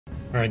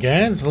Alright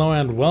guys, hello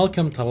and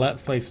welcome to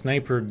Let's Play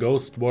Sniper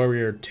Ghost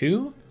Warrior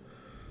 2.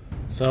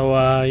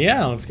 So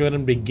yeah, let's go ahead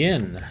and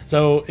begin.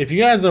 So if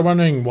you guys are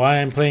wondering why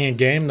I'm playing a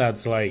game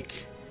that's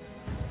like,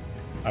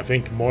 I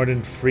think more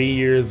than 3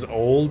 years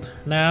old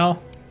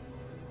now,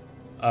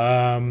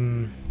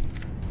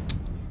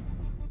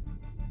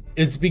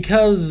 it's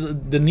because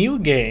the new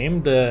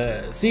game,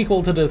 the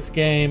sequel to this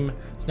game,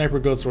 Sniper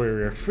Ghost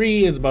Warrior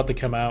 3, is about to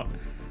come out.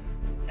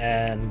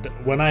 And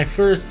when I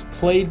first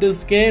played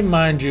this game,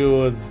 mind you,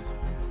 it was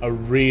a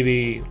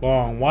really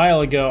long while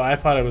ago, I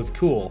thought it was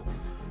cool.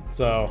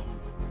 So,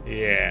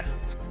 yeah.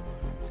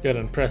 Let's go ahead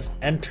and press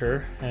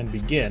enter and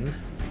begin.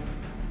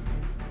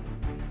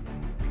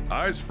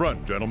 Eyes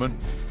front, gentlemen.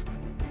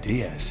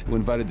 Diaz, who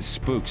invited the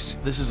spooks?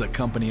 This is a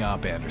company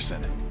op,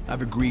 Anderson.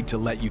 I've agreed to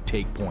let you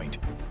take point,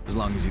 as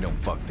long as you don't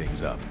fuck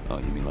things up. Oh,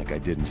 you mean like I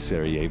did in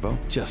Sarajevo?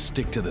 Just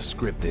stick to the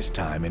script this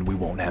time and we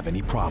won't have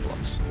any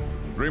problems.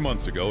 3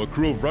 months ago, a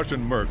crew of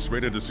Russian mercs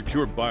raided a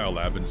secure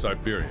biolab in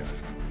Siberia.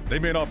 They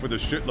made off with a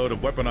shitload of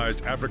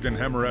weaponized African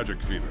hemorrhagic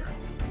fever.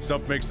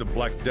 Stuff makes the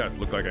Black Death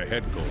look like a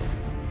head cold.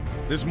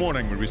 This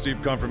morning, we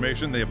received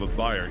confirmation they have a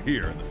buyer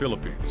here in the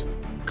Philippines.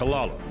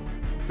 Kalalo,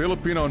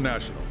 Filipino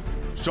national,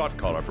 shot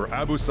caller for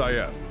Abu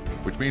Sayyaf,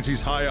 which means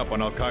he's high up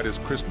on Al-Qaeda's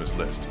Christmas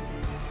list.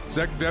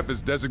 SecDef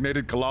has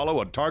designated Kalalo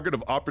a target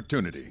of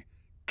opportunity.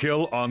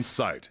 Kill on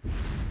sight.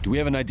 Do we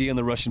have an ID on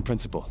the Russian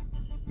principal?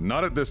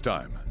 Not at this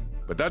time,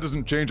 but that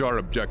doesn't change our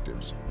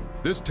objectives.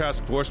 This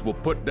task force will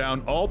put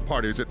down all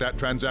parties at that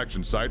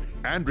transaction site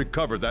and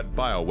recover that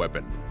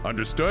bioweapon.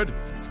 Understood?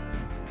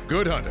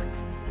 Good hunting.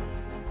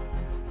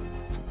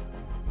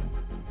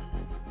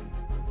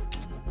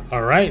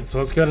 Alright, so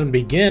let's go ahead and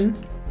begin.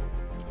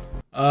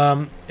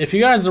 If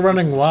you guys are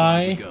wondering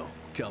why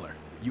Keller,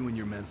 you and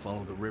your men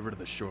follow the river to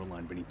the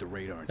shoreline beneath the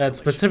radar that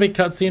specific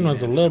cutscene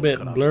was a little bit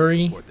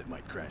blurry. That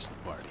might crash the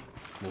party.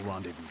 We'll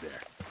rendezvous there.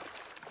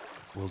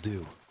 Will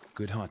do.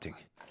 Good hunting.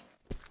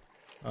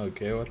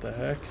 Okay, what the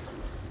heck?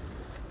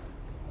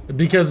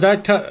 Because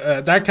that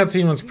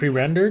cutscene was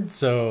pre-rendered,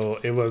 so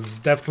it was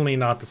definitely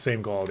not the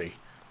same quality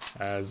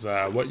as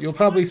what you'll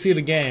probably see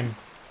the game.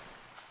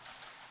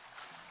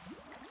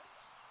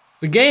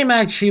 The game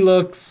actually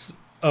looks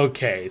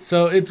okay.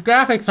 So its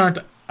graphics aren't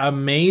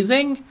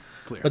amazing,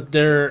 but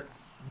they're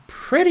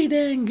pretty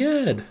dang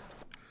good.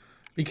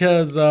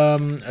 Because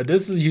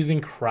this is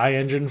using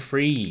Cryengine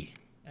free,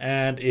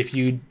 and if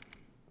you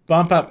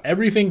bump up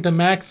everything to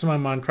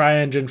maximum on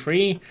Cryengine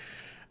free,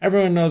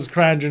 everyone knows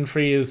Cryengine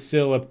free is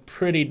still a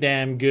pretty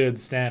damn good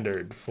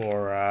standard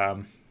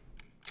for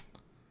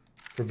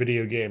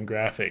video game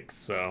graphics.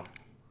 So,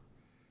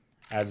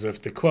 as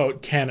with the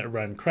quote, "Can it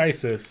run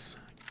Crysis?"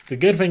 The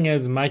good thing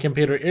is my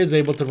computer is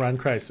able to run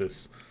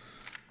Crysis,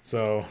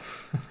 so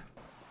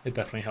it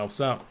definitely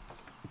helps out.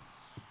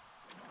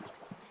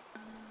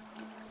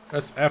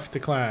 Press F to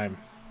climb.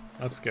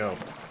 Let's go.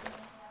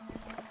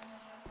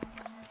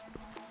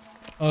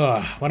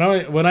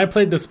 When I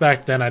played this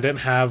back then, I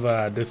didn't have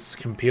this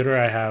computer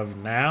I have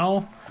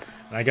now,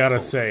 and I gotta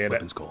say it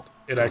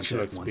actually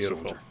looks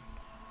beautiful. Soldier.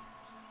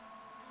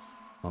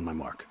 On my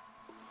mark.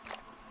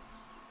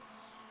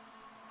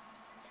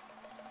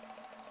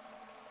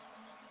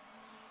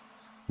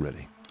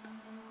 Ready.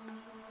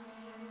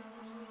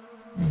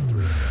 3,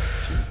 2,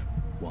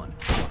 1.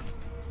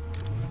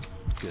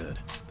 Good.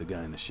 The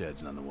guy in the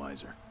shed's none the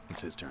wiser.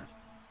 It's his turn.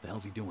 The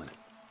hell's he doing?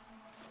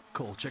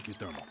 Cole, check your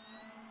thermal.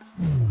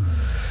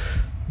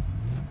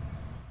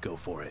 Go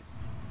for it.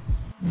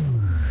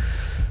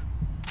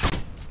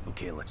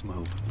 Okay, let's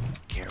move.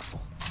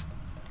 Careful.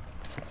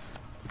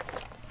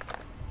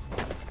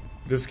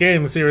 This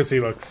game seriously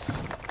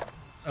looks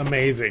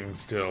amazing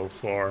still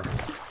for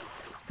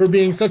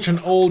being such an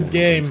old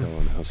game. Tell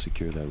on how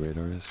secure that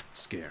radar is?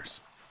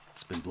 Scarce.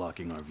 It's been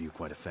blocking our view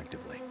quite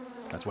effectively.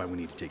 That's why we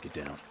need to take it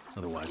down.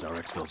 Otherwise, our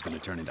exfil's gonna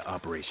turn into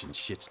Operation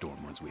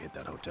Shitstorm once we hit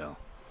that hotel.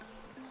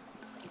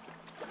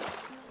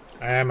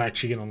 I am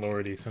actually gonna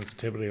lower the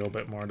sensitivity a little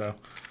bit more though.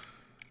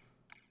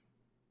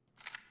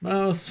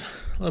 Mouse,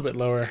 a little bit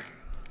lower.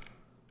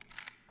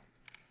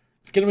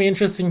 It's gonna be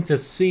interesting to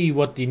see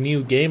what the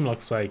new game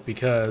looks like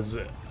because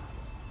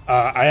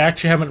I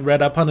actually haven't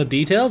read up on the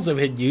details. If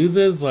it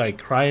uses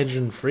like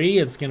Cryengine free,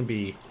 it's gonna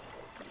be.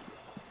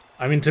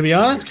 I mean, to be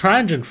honest,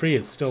 Cryengine free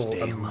is still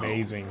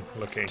amazing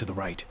looking. To the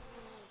right.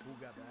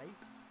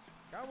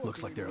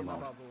 Looks like they're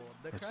alone.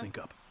 Let's sync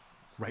up.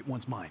 Right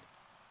one's mine.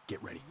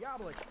 Get ready.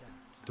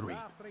 3,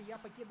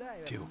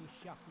 2.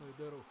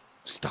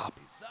 Stop.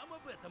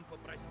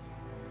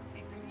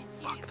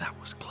 Fuck, that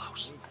was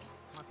close.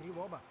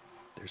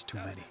 There's too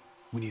many.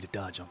 We need to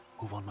dodge them.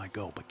 Move on my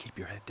go, but keep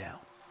your head down.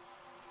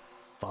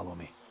 Follow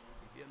me.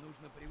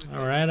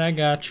 Alright, I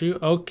got you.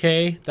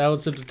 Okay, that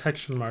was the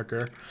detection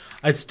marker.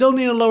 I still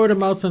need to lower the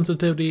mouse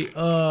sensitivity.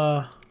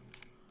 Gosh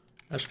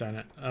darn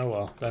it. Oh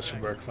well, that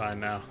should work fine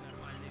now.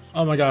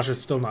 Oh my gosh, it's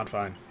still not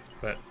fine.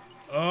 But,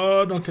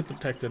 oh, don't get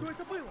detected.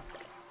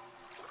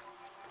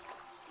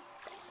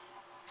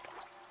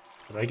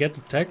 Did I get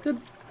detected?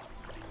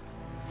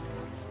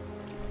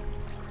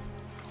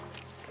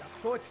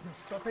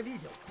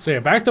 So yeah,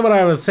 back to what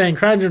I was saying.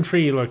 Cryengine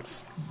 3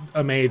 looks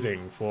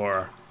amazing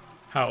for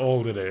how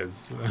old it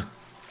is.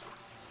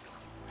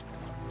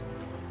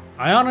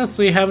 I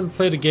honestly haven't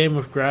played a game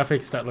with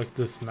graphics that look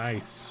this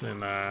nice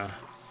in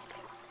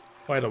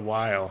quite a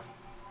while.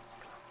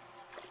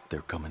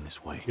 They're coming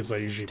this way. Because I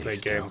usually play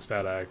games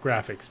that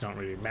graphics don't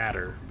really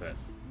matter, but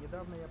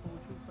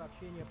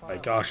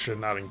like Oshra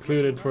not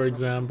included, for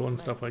example, and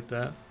stuff like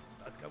that.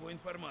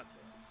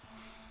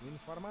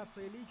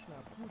 Информация лично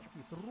от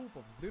кучки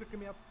трупов с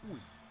дырками от пуль.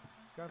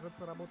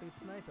 Кажется, работает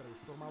снайпер и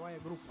штурмовая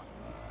группа.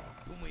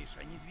 Думаешь,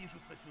 они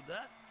движутся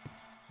сюда?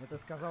 Это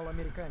сказал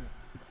американец.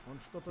 Он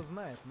что-то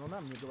знает, но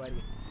нам не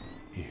говорит.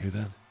 You hear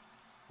that?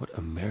 What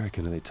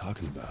American are they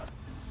talking about?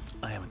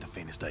 I haven't the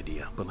faintest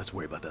idea, but let's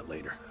worry about that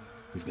later.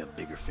 We've got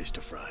bigger fish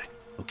to fry.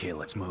 Okay,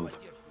 let's move.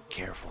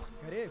 Careful.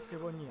 Скорее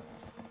всего, нет.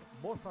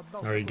 Босс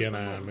отдал. Are you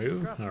gonna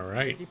move? All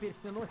right. Теперь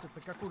все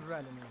носятся как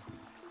ужаленные.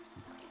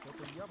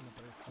 Что-то явно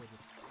происходит.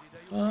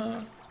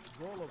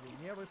 Голову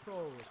не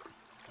высовывать.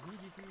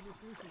 Видите или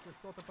слышите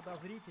что-то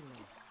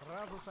подозрительное,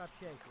 сразу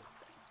сообщайте.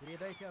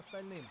 Передайте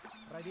остальным.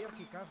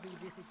 Проверки каждые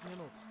 10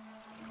 минут.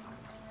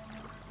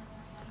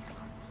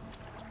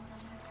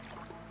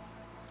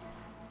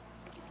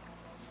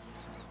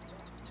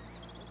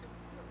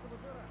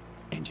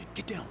 Engine,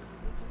 get down.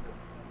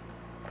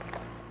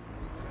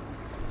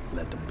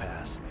 Let them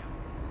pass.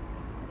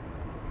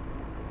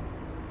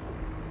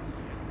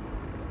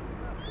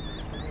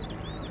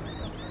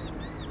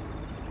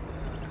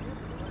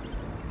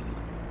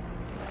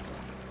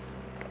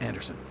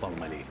 Anderson, follow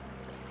my lead.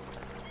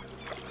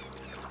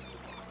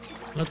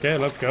 Okay,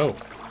 let's go.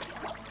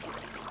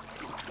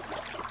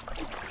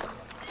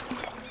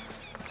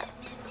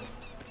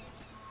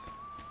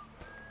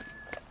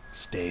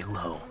 Stay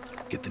low.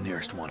 Get the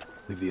nearest one.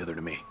 Leave the other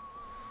to me.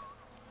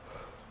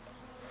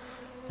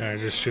 Can I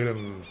just shoot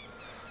him?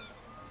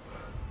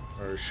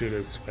 Or shoot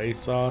his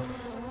face off?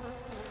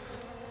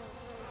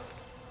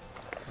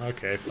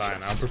 Okay,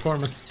 fine. I'll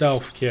perform a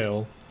stealth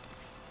kill.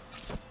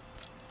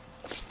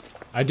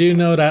 I do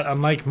know that,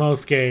 unlike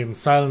most games,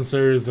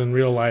 silencers in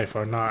real life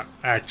are not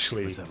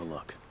actually Let's have a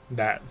look.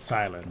 that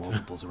silent.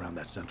 Multiples around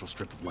that central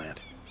strip of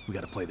land. We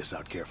gotta play this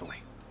out carefully.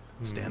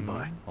 Stand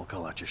by. I'll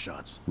call out your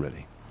shots.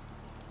 Ready.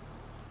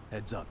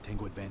 Heads up.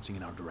 Tango advancing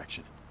in our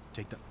direction.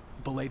 Take the...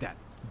 Belay that.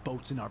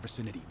 Boats in our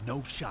vicinity.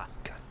 No shot.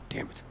 God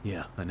damn it.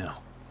 Yeah, I know.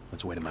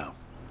 Let's wait him out.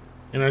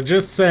 You know,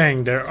 just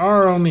saying, there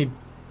are only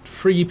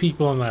 3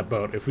 people on that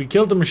boat. If we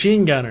killed the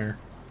machine gunner...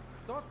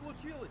 Что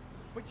случилось?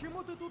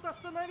 Почему ты тут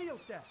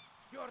остановился?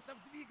 Чёртов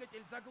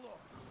двигатель заглох.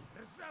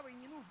 Ржавый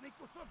ненужный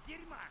кусок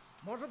дерьма.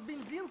 Может,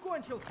 бензин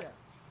кончился?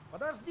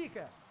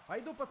 Подожди-ка.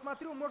 Пойду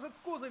посмотрю, может,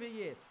 в кузове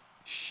есть.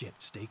 Shit,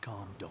 stay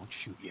calm. Don't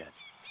shoot yet.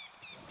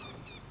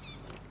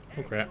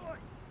 Oh crap.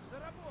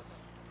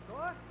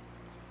 Что?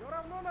 Все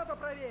равно надо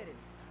проверить.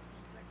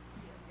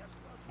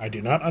 I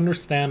do not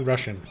understand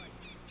Russian.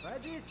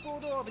 Садись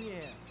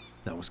поудобнее.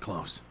 That was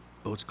close.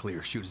 Boat's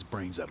clear. Shoot his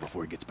brains out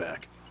before he gets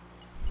back.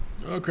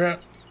 Oh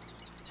crap.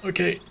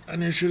 Okay, I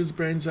need to shoot his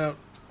brains out.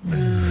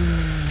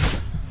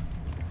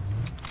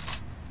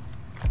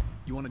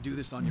 You want to do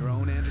this on your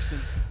own, Anderson?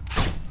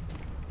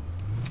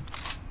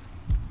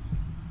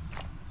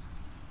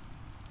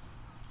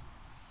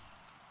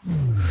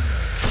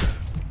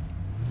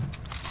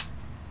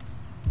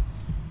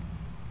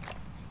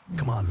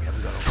 Come on, we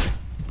haven't got over it.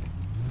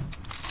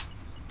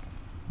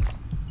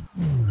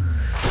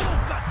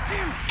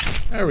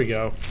 There we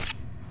go.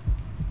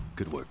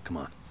 Good work, come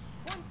on.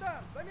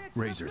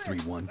 Razor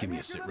 3-1, give me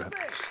a sit rep.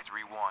 This is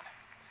 3-1.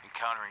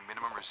 Encountering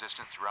minimum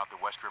resistance throughout the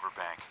West River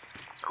Bank.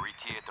 Our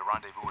ETA at the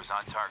rendezvous is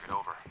on target,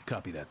 over.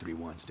 Copy that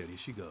 3-1, steady as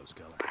she goes,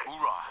 Keller.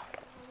 Hoorah!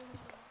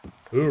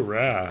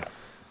 Hoorah.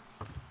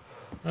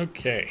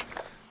 Okay.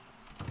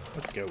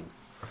 Let's go.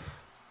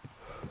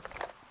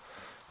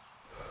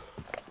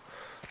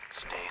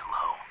 Stay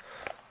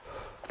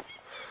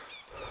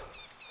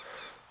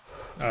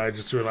low. I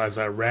just realized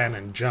I ran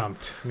and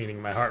jumped,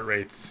 meaning my heart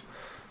rate's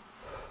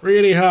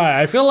really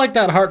high. I feel like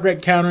that heart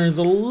rate counter is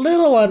a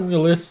little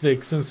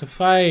unrealistic, since if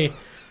I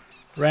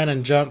ran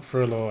and jumped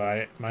for a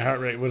little, my heart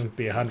rate wouldn't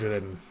be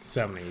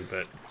 170,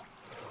 but...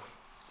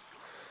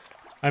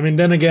 I mean,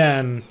 then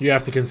again, you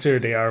have to consider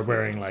they are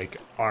wearing, like,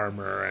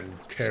 armor and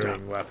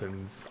carrying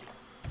weapons.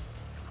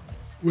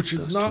 Which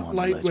is Those two not on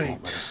the ledge won't lightweight,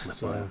 let us slip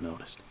so...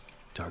 unnoticed.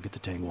 Target the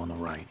tango on the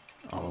right.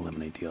 I'll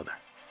eliminate the other.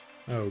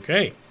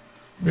 Okay.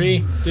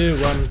 3,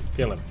 2, 1,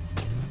 kill him.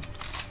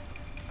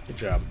 Good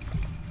job.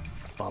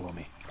 Follow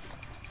me.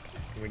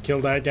 Can we kill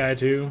that guy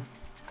too?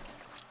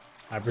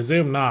 I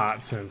presume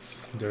not,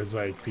 since there's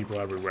like people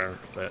everywhere,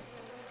 but...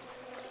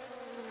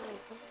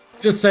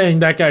 Just saying,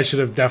 that guy should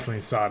have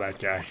definitely saw that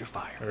guy. Your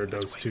fire. Or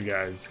those 2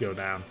 guys go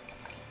down.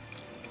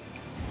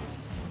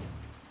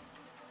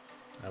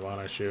 I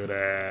wanna shoot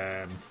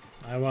him.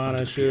 I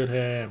wanna shoot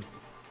him.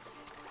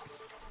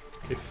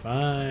 Okay,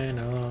 fine,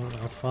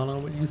 I'll follow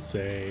what you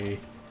say.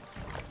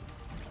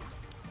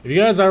 If you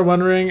guys are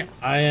wondering,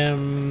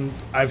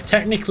 I've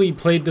technically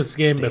played this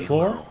game Stay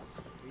before. low.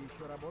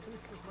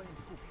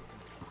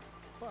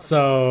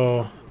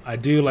 So I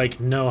do like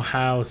know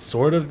how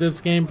sort of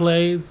this game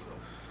plays,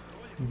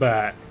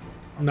 but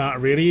not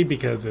really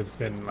because it's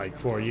been like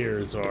 4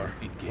 years or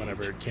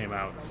whenever it came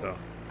out. So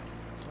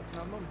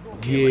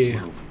Okay, let's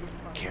move.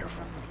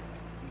 Careful.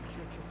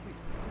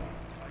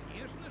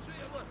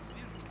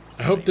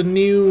 I hope the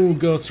new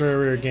Ghost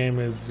Rider game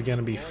is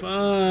gonna be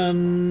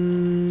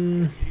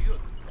fun.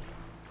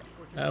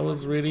 That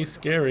was really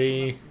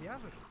scary.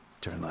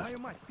 Turn left.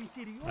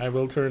 I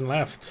will turn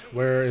left.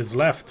 Where is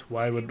left?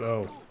 Why would...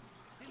 Oh.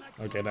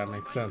 Okay, that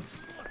makes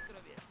sense.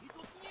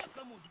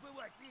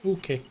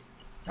 Okay.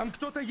 Там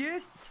кто-то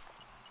есть?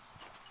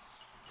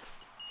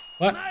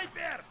 What?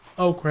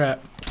 Oh crap.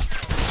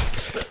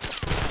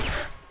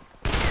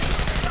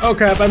 Oh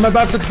crap, I'm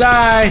about to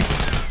die!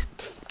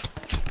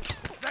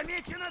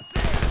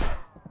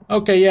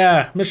 Okay,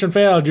 yeah, mission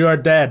failed, you are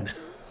dead.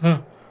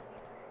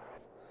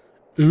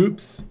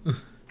 Oops.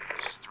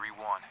 This is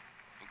 3-1.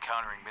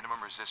 Encountering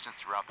minimum resistance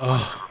throughout the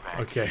West River Bank.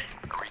 Okay.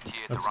 A RETA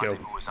at Let's the go.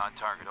 rendezvous is on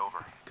target.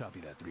 Over. Copy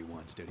that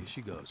 3-1. Steady as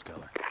she goes,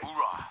 Color.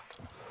 Hoorah!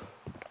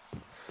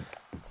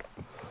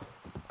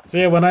 So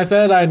yeah, when I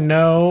said I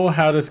know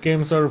how this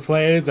game sort of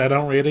plays, I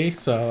don't really,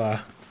 so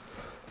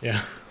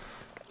yeah.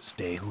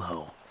 Stay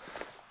low.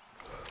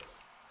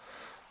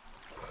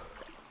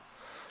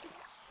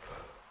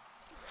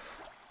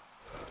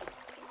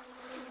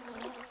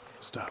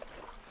 Stop.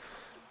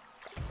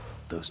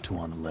 Those two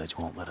on the ledge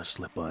won't let us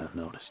slip by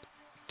unnoticed.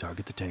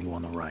 Target the tango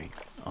on the right.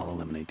 I'll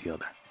eliminate the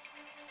other.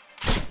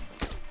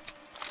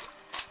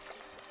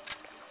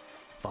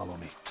 Follow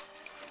me.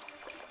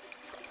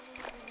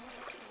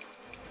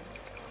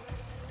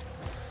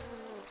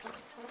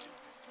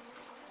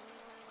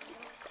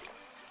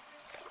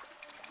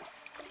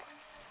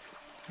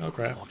 Oh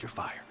crap. Hold your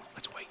fire.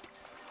 Let's wait.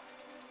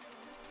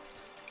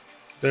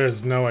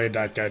 There's no way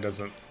that guy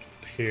doesn't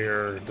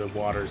hear the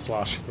water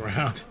sloshing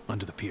around.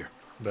 Under the pier.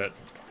 But,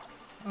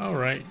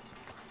 alright.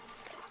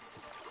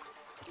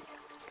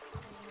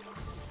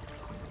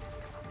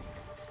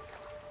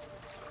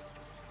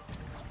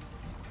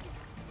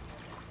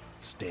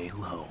 Stay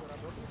low.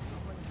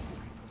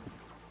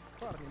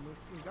 Парни, мы из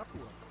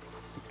Сингапура.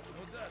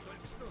 Ну да,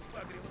 только что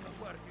сбагрил на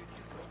партию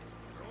часов.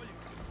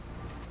 Роликс.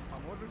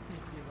 Поможешь с ним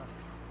связаться?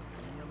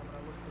 Меня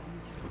набралось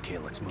прилично. Okay,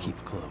 let's move.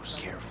 Keep close.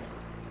 Careful.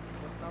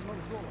 В основном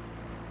золото.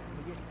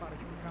 Но есть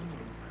парочку камней.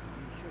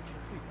 И еще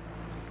часы.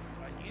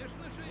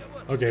 Конечно же, я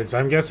вас... Okay, so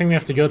I'm guessing we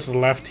have to go to the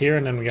left here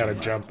and then we gotta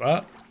jump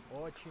up.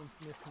 Очень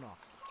смешно.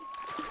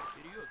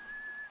 Серьезно?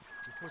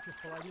 Ты хочешь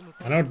половину...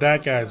 I know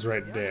that guy's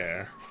right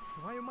there.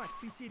 Твою мать,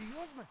 ты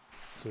серьезно?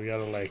 So we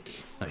gotta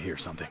like... I hear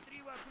something.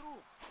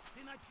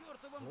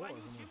 Боже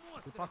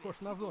мой, ты похож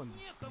на зомби.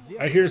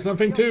 I hear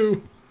something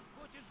too!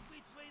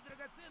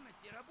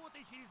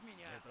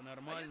 Это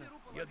нормально.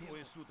 Я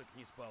 2 суток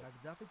не спал.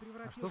 Когда ты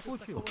превратился... Что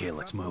случилось? Okay,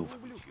 let's move.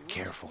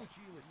 Careful.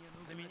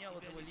 Заменял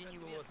этого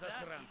ленивого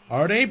засранца.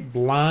 Are they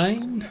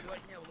blind?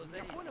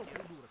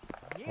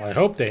 Well, I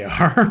hope they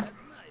are.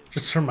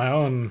 Just for my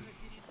own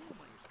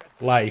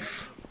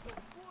life.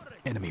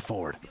 Enemy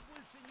forward.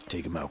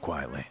 Take him out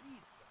quietly.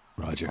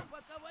 Roger.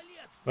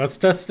 Let's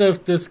test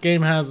if this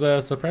game has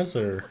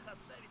suppressor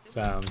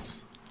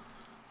sounds.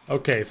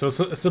 Okay, so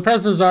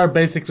suppressors are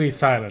basically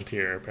silent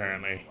here,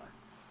 apparently.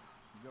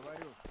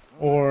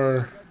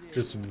 Or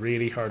just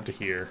really hard to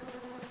hear.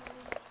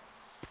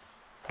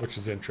 Which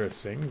is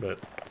interesting, but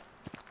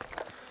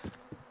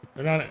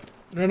they're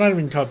not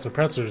even called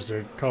suppressors,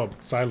 they're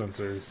called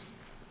silencers.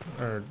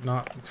 Or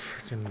not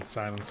freaking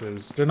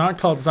silencers. They're not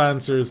called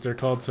silencers, they're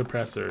called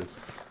suppressors.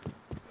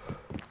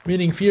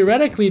 Meaning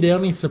theoretically they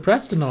only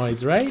suppress the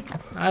noise, right?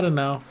 I don't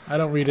know. I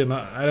don't read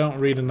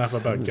enough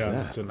about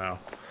guns to know.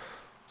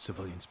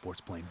 Civilian sports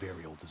plane,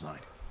 very old design.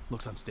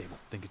 Looks unstable.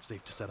 Think it's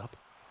safe to set up?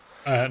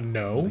 I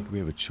No. think we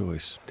have a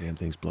choice. Damn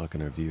thing's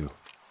blocking our view.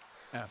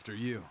 After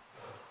you.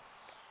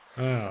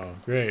 Oh,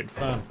 great,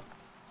 fun.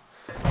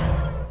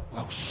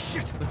 Oh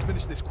shit! Let's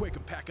finish this quick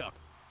and pack up.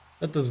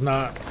 That does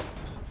not...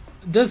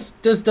 This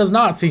does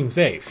not seem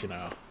safe, you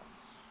know.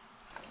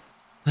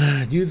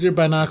 Use your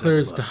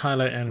binoculars to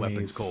highlight enemies.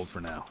 Weapons cold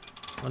for now.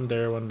 One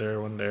there, one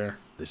there, one there.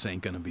 This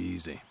ain't gonna be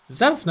easy. Is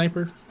that a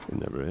sniper? It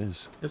never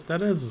is. Yes,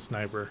 that is a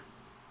sniper.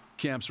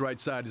 Camp's right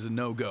side is a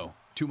no-go.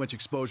 Too much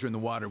exposure in the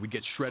water, we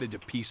get shredded to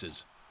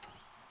pieces.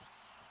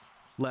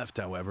 Left,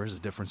 however, is a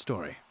different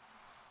story.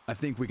 I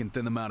think we can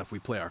thin them out if we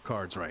play our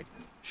cards right.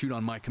 Shoot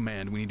on my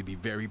command, we need to be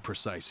very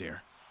precise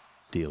here.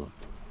 Deal 'em.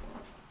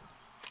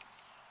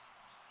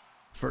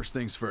 First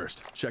things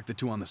first, check the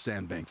two on the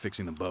sandbank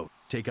fixing the boat.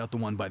 Take out the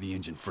one by the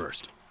engine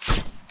first.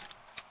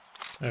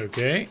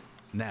 Okay.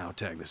 Now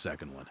tag the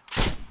second one.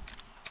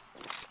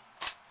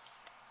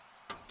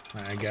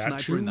 I got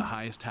Sniper you. in the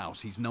highest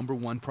house, he's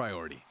 #1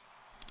 priority.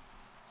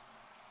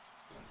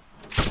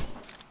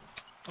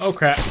 Oh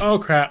crap, oh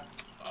crap.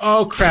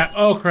 Oh crap,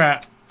 oh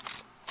crap.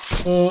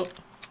 Oh.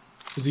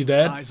 Is he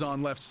dead? Eyes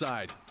on left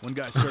side. One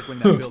guy circling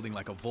that building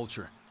like a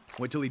vulture.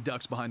 Wait till he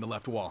ducks behind the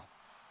left wall.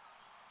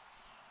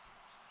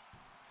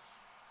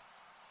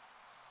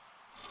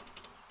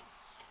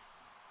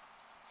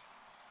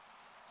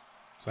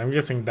 So I'm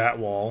guessing that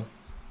wall.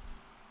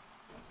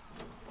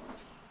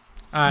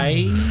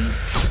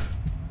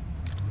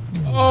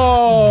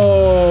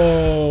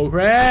 Oh,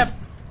 crap.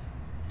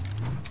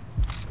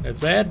 That's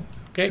bad.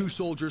 Okay. 2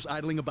 soldiers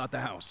idling about the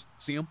house.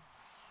 See them?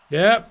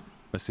 Yep.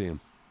 I see him.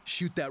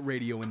 Shoot that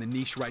radio in the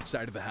niche right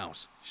side of the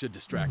house. Should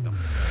distract them.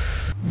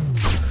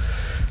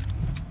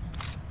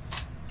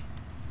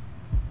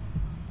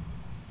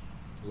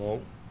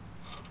 Hello.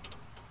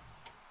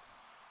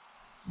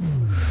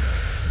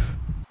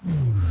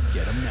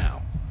 Get them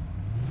now.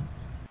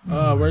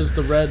 Oh, where's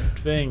the red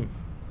thing?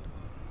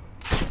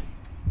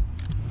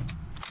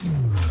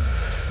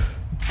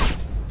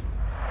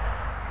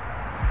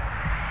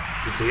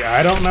 You see,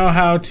 I don't know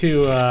how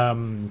to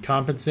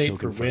compensate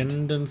for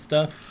wind and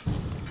stuff.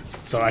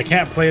 So I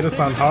can't play this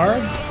on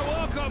hard,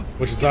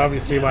 which is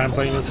obviously why I'm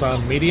playing this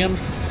on medium.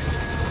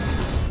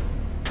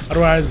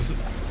 Otherwise,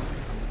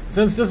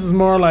 since this is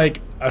more like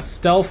a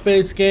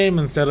stealth-based game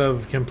instead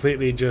of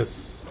completely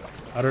just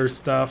other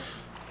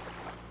stuff,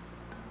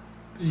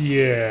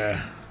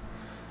 yeah.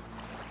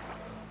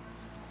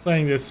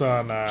 Playing this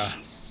on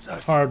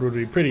hard would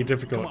be pretty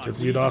difficult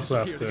because you'd also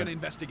have to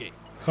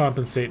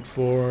compensate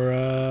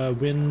for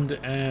wind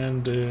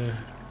and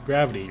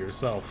gravity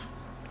yourself.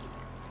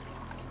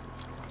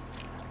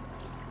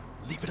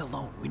 Leave it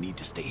alone. We need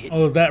to stay hidden.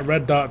 Although that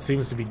red dot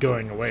seems to be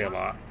going away a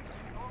lot.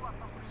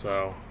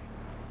 So,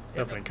 it's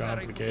definitely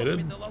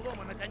complicated.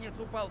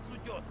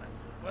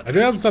 I do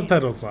have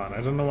subtitles on.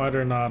 I don't know why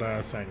they're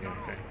not saying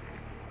anything.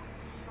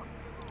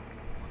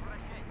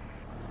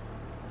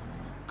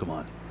 Come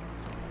on.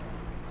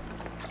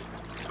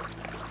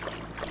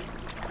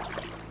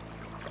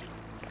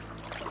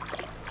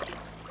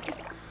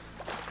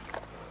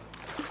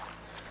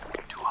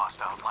 Two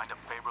hostiles lined up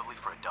favorably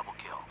for a double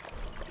kill.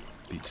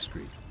 Be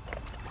discreet.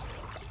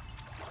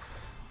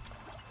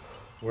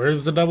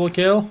 Where's the double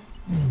kill?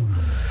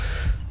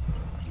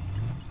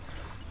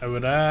 I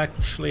would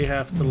actually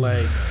have to,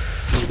 like,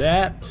 do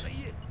that.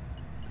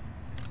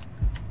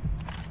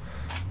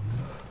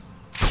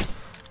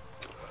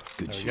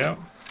 Good There we shot.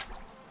 go.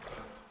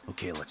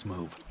 Okay, let's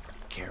move.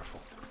 Careful.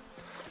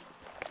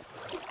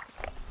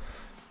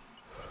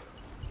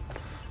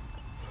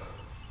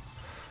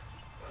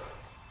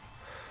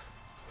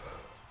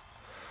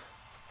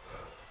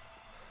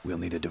 We'll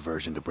need a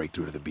diversion to break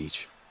through to the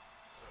beach.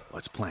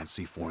 Let's plant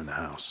C4 in the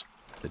house.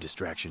 The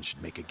distraction should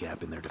make a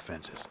gap in their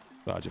defenses.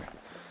 Roger.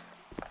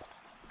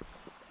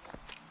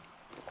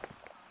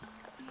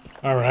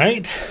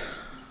 Alright.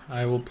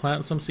 I will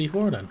plant some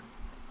C4 then.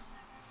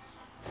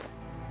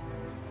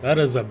 That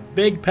is a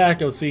big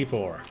pack of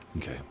C4.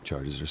 Okay,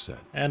 charges are set.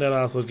 And it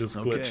also just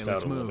glitched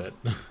let's out a little move.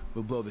 bit.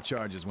 We'll blow the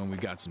charges when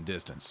we've got some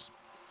distance.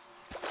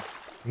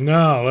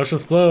 No, let's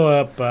just blow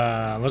up.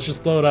 Let's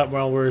just blow it up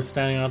while we're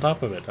standing on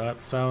top of it.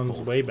 That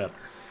sounds way better.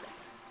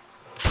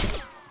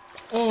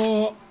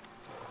 Oh,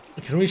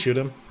 can we shoot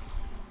him?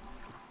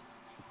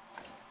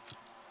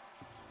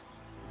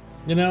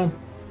 You know,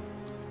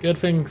 good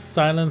thing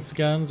silenced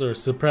guns or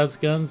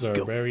suppressed guns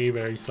are very,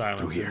 very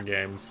silent in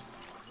games.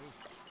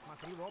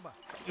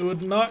 It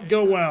would not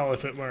go well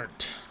if it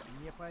weren't.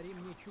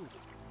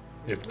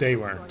 If they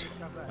weren't,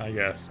 I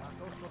guess.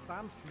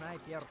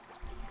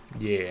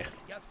 Yeah.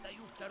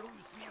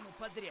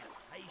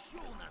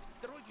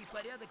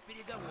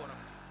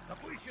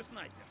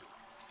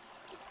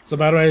 So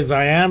by the way,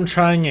 I am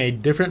trying a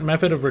different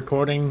method of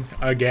recording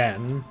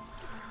again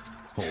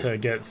to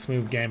get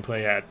smooth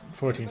gameplay at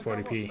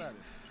 1440p.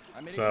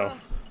 So,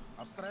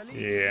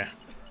 yeah.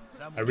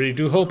 I really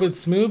do hope it's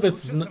smooth.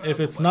 If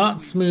it's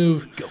not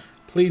smooth,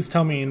 please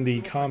tell me in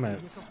the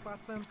comments.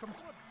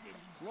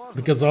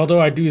 Because although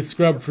I do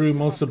scrub through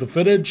most of the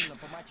footage,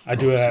 I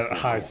do it at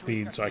high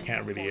speed, so I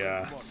can't really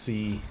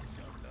see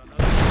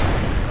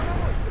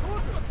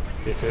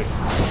if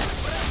it's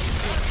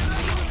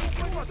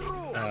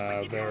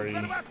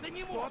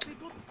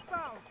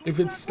if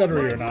it's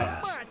stuttery or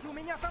not.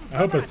 I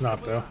hope it's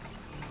not, though.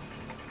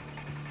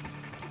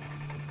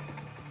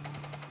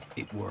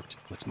 It worked.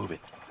 Let's move it.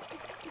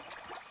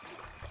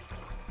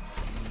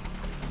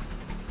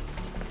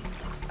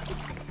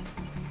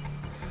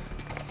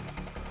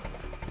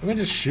 Let me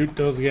just shoot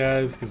those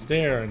guys, because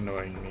they are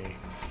annoying me.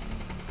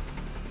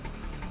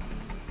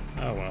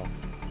 Oh well.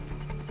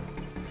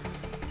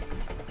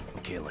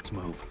 Okay, let's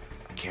move.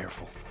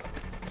 Careful.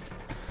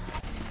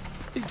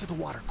 Into the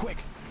water, quick!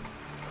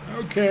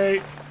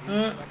 Okay.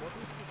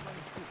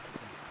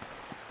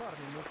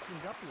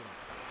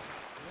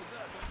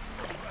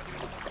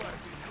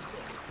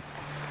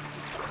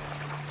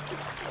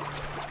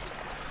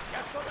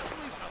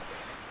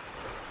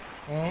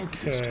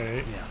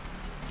 Okay. Yeah.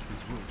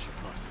 These roads should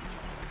cross to each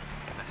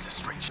other. That is a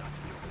straight shot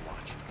to the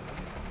Overwatch.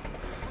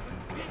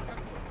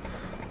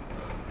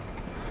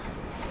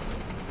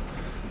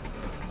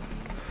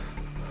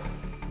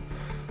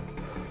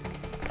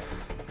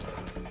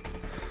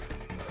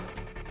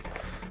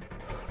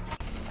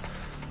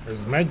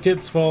 There's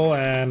medkits full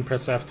and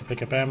press F to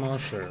pick up ammo.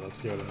 Sure,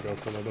 let's go ahead and go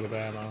for a little bit of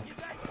ammo.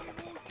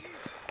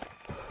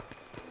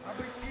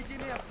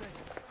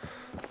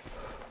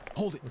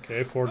 Hold it.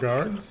 Okay, 4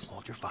 guards.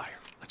 Hold your fire.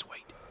 Let's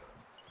wait.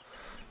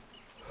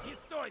 Не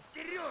стой,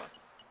 вперед!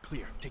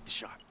 Clear. Take the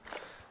shot.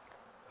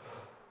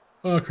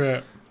 Oh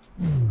crap.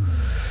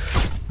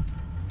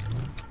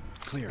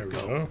 Clear. There we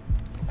Go. go.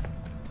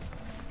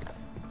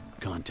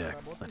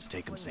 Contact. Let's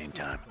take them same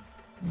time.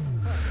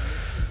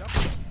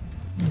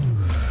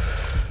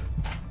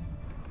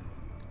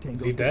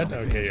 Is he dead?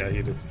 Okay, yeah,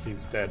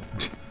 he's dead.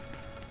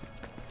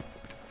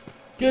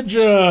 Good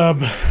job,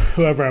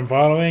 whoever I'm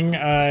following.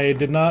 I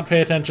did not pay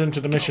attention to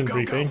the mission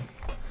briefing.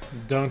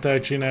 Don't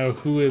actually know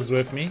who is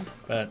with me,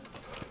 but...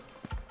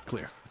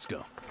 Clear. Let's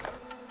go.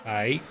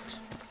 Aight.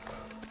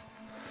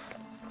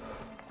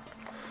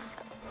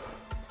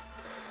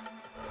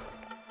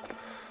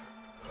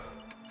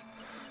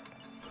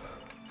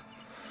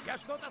 Я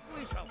что-то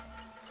слышал!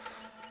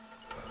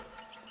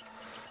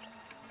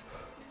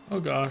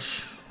 Oh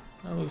gosh,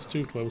 that was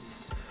too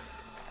close.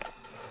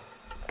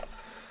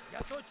 Я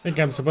I точно... think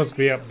I'm supposed to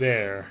be up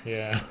there,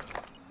 yeah.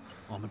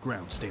 On the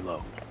ground. Stay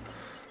low.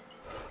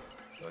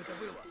 Что это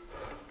было?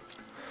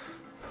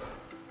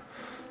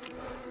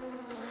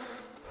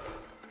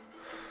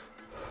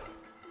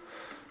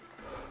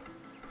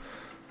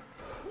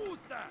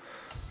 Пусто!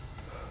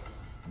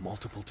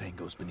 Multiple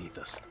tangos beneath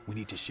us. We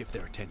need to shift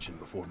their attention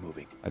before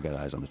moving. I got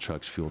eyes on the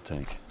truck's fuel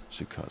tank.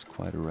 Should cause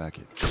quite a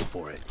racket. Go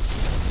for it.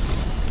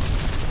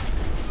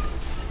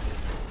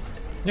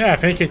 Yeah, I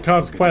think it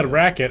caused quite a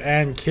racket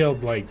and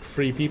killed like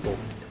 3 people.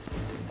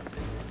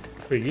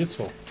 Pretty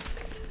useful.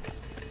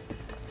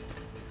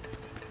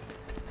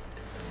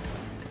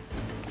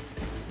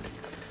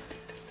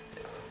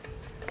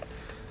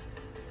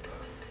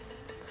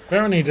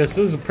 Apparently this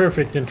is a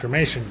perfect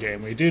information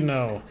game. We do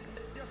know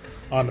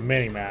on the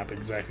mini-map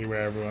exactly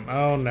where everyone...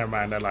 Oh, never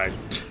mind, I lied.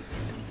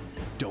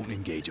 Don't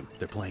engage them.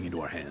 They're playing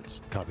into our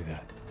hands. Copy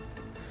that.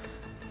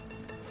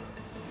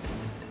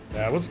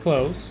 That was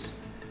close.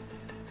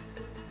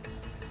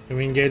 Can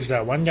we engage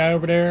that one guy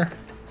over there?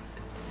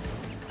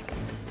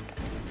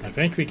 I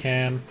think we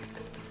can.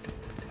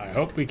 I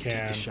hope we Take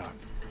can. the shot.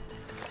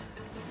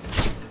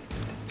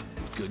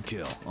 Good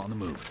kill. On the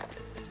move.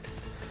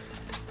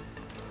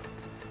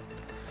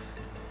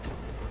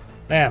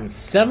 Damn,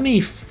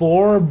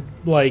 74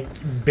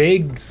 like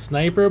big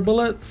sniper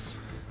bullets?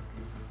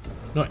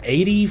 No,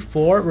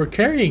 84? We're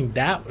carrying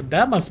that.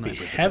 That must be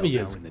Sniper at the heavy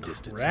bell as tower in the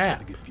distance. He's got a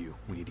crap. good view.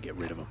 We need to get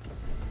rid of him.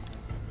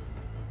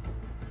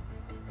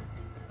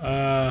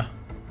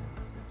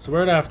 So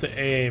where'd I have to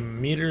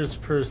aim? Meters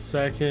per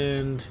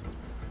second.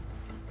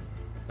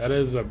 That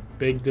is a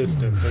big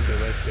distance. Okay,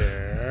 right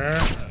there.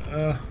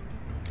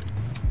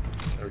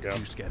 There we go.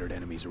 Few scattered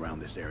enemies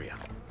around this area.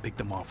 Pick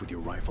them off with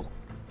your rifle.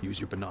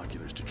 Use your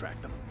binoculars to track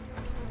them.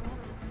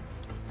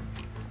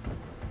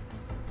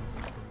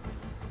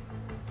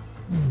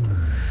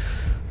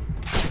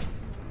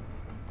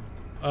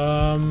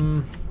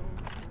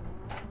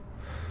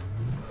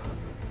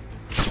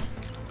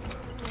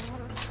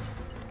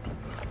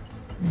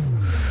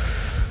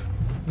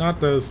 Not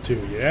those 2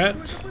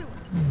 yet.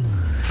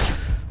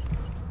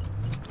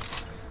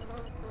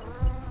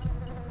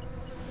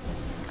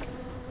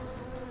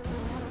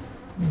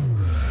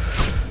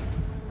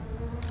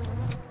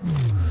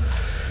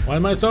 Why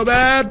am I so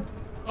bad?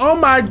 Oh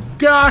my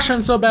gosh,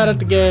 I'm so bad at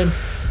the game.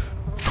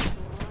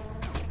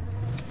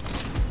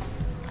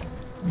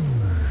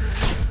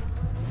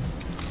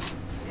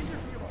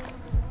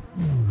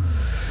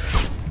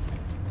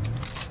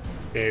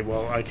 Okay,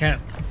 well, I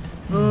can't.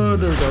 Oh,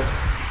 there we go.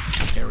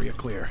 Area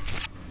clear.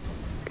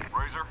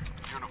 Razor,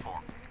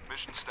 uniform.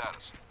 Mission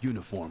status.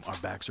 Uniform. Our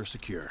backs are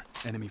secure.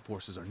 Enemy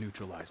forces are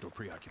neutralized or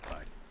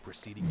preoccupied.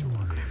 Proceeding to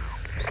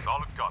rendezvous.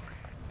 Solid copy.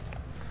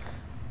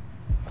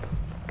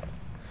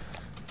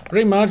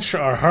 Pretty much,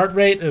 our heart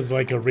rate is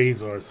like a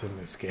resource in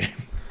this game.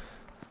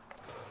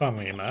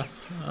 Funnily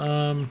enough.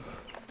 Alright,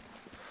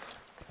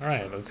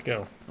 let's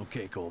go.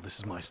 Okay, Cole, this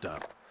is my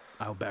stop.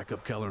 I'll back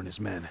up Keller and his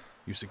men.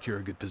 You secure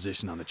a good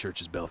position on the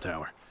church's bell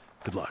tower.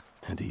 Good luck.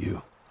 And to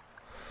you.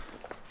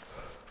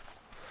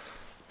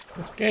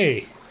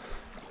 Okay.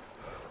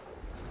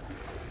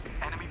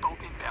 Enemy boat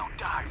inbound.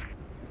 Dive.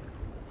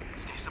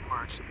 Stay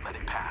submerged. Let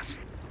it pass.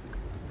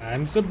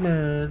 I'm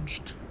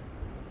submerged.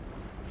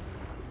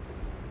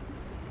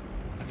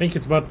 I think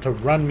it's about to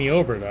run me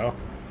over, though.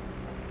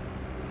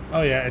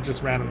 Oh yeah, it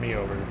just ran me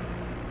over.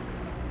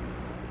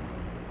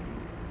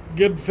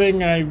 Good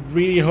thing I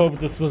really hope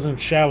this wasn't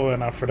shallow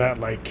enough for that,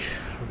 like,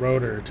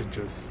 rotor to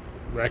just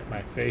wreck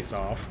my face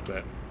off,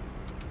 but...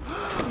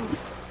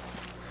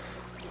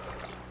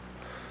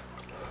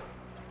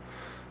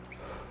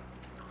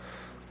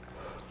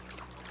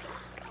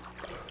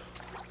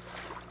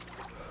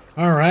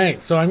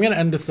 Alright, so I'm gonna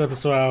end this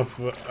episode off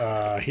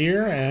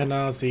here, and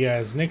I'll see you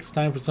guys next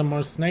time for some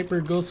more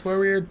Sniper Ghost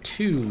Warrior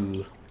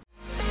 2.